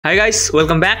Hi guys,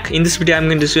 welcome back. In this video I'm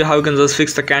going to show you how you can just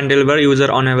fix the can deliver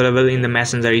user unavailable in the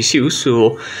messenger issue.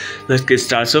 So let's get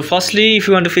started. So firstly, if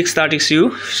you want to fix that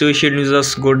issue, so here you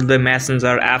just go to the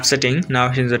messenger app setting. Now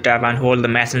here you tap and hold the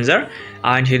messenger,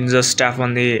 and here you just tap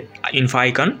on the info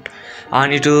icon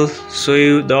and it will show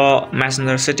you the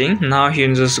messenger setting. Now here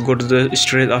you just go to the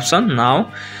storage option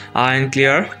now and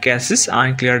clear caches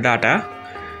and clear data.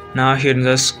 Now here you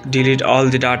just delete all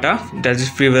the data that is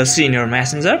previously in your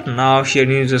messenger. Now here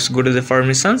you just go to the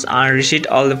permissions and reset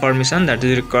all the permission that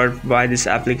is required by this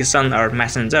application or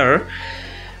messenger.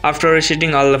 After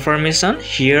resetting all the permission,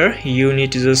 here you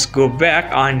need to just go back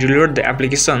and reload the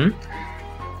application.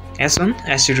 As soon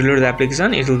as you reload the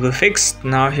application, it will be fixed.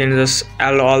 Now here you just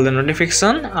allow all the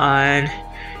notification, and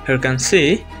here you can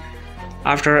see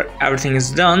after everything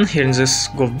is done, here you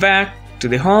just go back to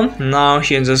the home. Now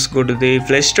here just go to the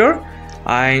Play Store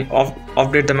and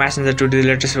update the messenger to the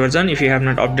latest version if you have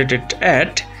not updated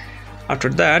yet. After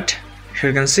that,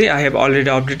 here you can see I have already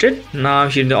updated. Now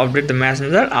here to update the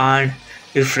messenger and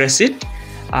refresh it,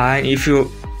 and if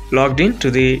you logged in to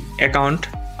the account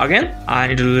again,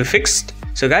 and it will be fixed.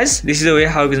 So guys, this is the way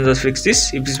how you can just fix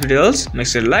this. If this video helps, make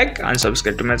sure to like and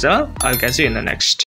subscribe to my channel. I'll catch you in the next.